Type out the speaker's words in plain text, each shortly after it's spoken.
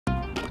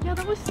know,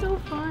 that was so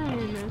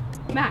fun.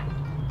 Matt,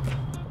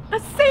 a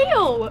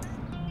sale! Do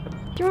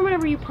you remember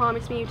whenever you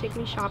promised me you'd take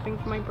me shopping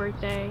for my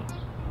birthday?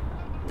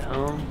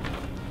 No.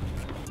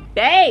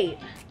 Babe!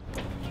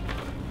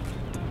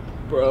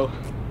 Bro,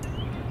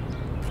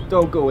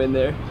 don't go in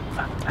there.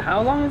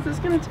 How long is this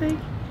gonna take?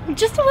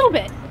 Just a little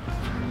bit.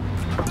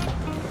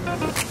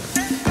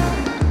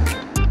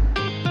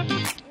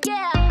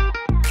 Yeah,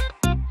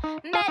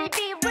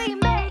 MattyB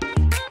remix.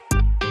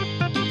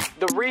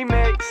 The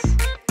remix.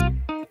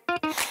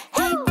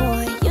 Hey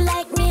boy, you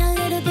like me a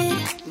little bit?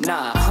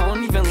 Nah, I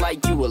don't even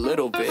like you a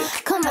little bit.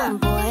 Come on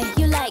boy,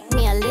 you like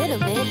me a little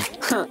bit?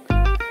 Huh,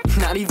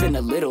 not even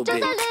a little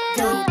bit.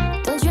 Wait,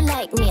 don't you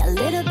like me a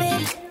little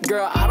bit?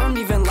 Girl, I don't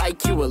even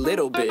like you a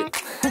little bit.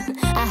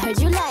 I heard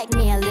you like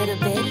me a little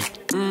bit.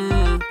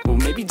 Well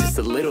maybe just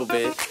a little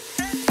bit.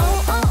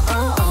 Oh, oh,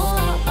 oh,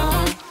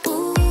 oh, oh.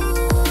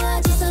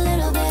 Ooh, just a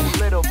little bit.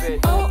 Little bit.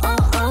 Oh, oh,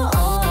 oh,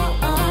 oh,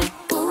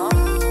 oh.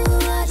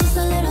 Ooh, just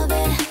a little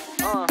bit.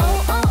 Oh,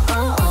 oh, oh,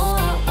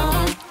 oh,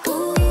 oh.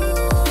 Ooh,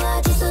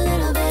 just a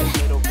little bit.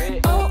 Little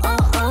bit. Oh, oh,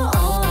 oh,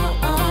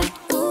 oh,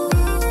 oh. Ooh,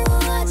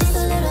 just a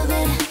little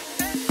bit.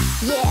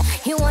 Yeah,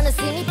 you wanna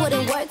see me put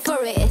in work for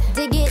it.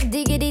 Dig it,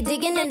 diggity,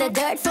 digging in the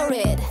dirt for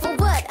it. For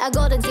what? I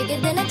go to dig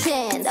it in a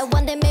chance. I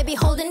one day maybe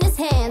holding his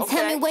hands.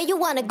 Tell me where you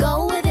wanna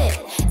go with it.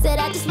 Said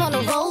I just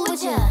wanna roll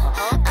with ya.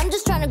 I'm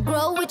just trying to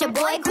grow with your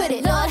boy, quit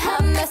it. Lord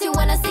have mercy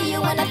when I see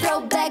you in a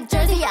throwback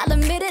jersey. I'll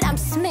admit it, I'm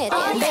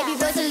smitten. Baby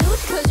boy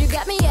salute, cause you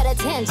got me at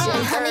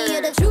attention. Honey,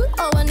 you're the truth,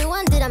 oh a new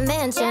one did I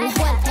mention.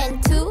 1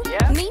 and 2,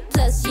 me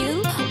plus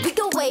you. We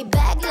go way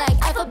back like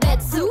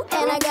alphabet soup.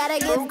 And I gotta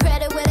give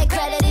credit where the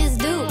credit is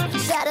due.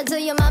 Shout out to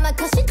your mama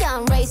cause she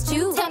done raised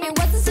you. Tell me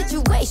what's the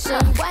situation,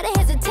 why the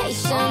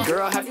hesitation?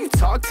 Girl, have you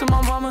talked to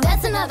my mama?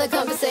 That's another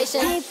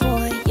conversation. Hey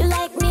boy, you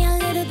like me a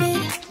little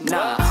bit?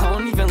 Nah, I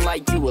don't even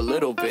like you a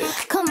little bit.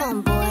 Come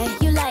on boy,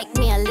 you like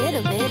me a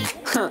little bit?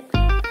 Huh,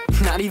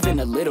 not even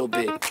a little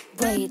bit.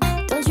 Wait,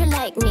 don't you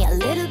like me a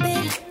little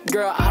bit?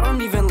 Girl, I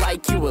don't even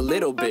like you a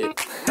little bit.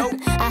 Nope.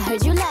 I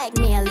heard you like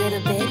me a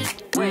little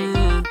bit.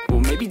 Well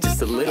maybe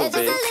just a little Just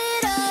bit. a little.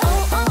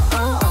 Oh, oh,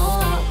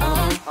 oh,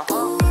 oh, oh.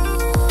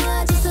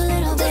 Ooh, just a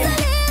little bit.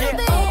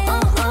 Oh,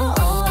 oh, oh,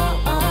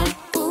 oh,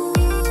 oh. Ooh,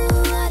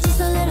 just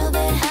a little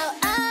bit. Oh,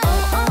 oh,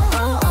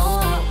 oh,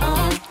 oh,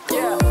 oh.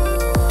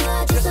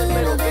 Ooh, just a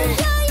little bit.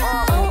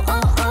 Oh,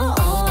 oh, oh,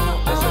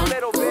 oh, Just a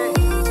little bit.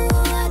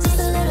 oh. Just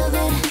a little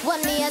bit.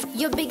 Want me as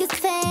your biggest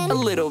fan? A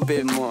little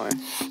bit more.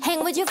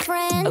 Hang with your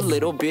friends? A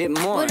little bit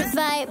more. What if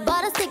I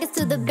bought us tickets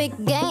to the big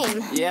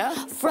game? Yeah?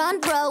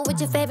 Front row with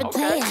your favorite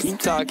players. Keep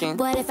talking.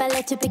 What if I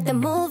let you pick the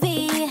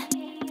movie?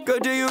 Girl,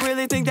 do you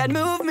really think that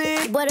move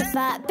me? What if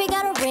I pick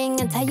out a ring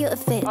and tell you a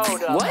fit?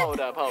 Hold up, hold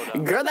up, hold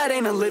up. Girl, that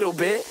ain't a little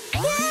bit.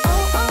 Oh,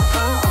 oh, oh,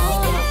 oh,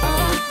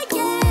 oh,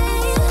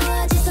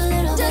 yeah. Just a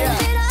little bit.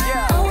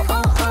 Yeah. Oh,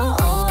 oh, oh,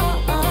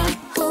 oh,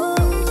 oh.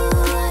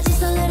 Ooh,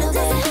 just a little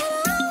bit.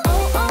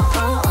 Oh, oh,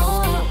 oh,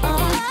 oh, oh.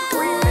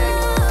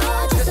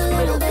 Ooh, just a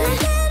little bit.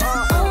 Oh,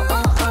 oh,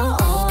 oh,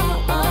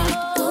 oh,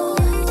 oh.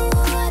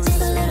 Ooh,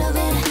 just a little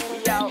bit.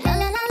 La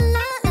la la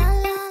la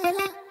la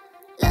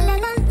la la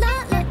la la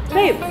la.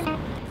 Babe!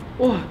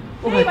 What?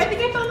 Babe, I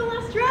think I found the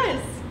last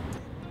dress!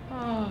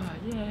 Oh,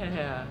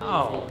 yeah.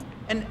 Oh,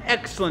 an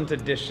excellent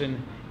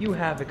addition. You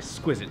have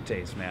exquisite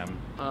taste, ma'am.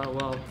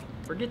 Well,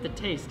 forget the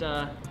taste.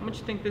 How much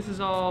you think this is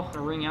all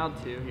gonna ring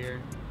out to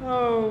here?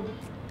 Oh,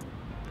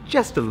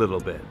 just a little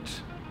bit.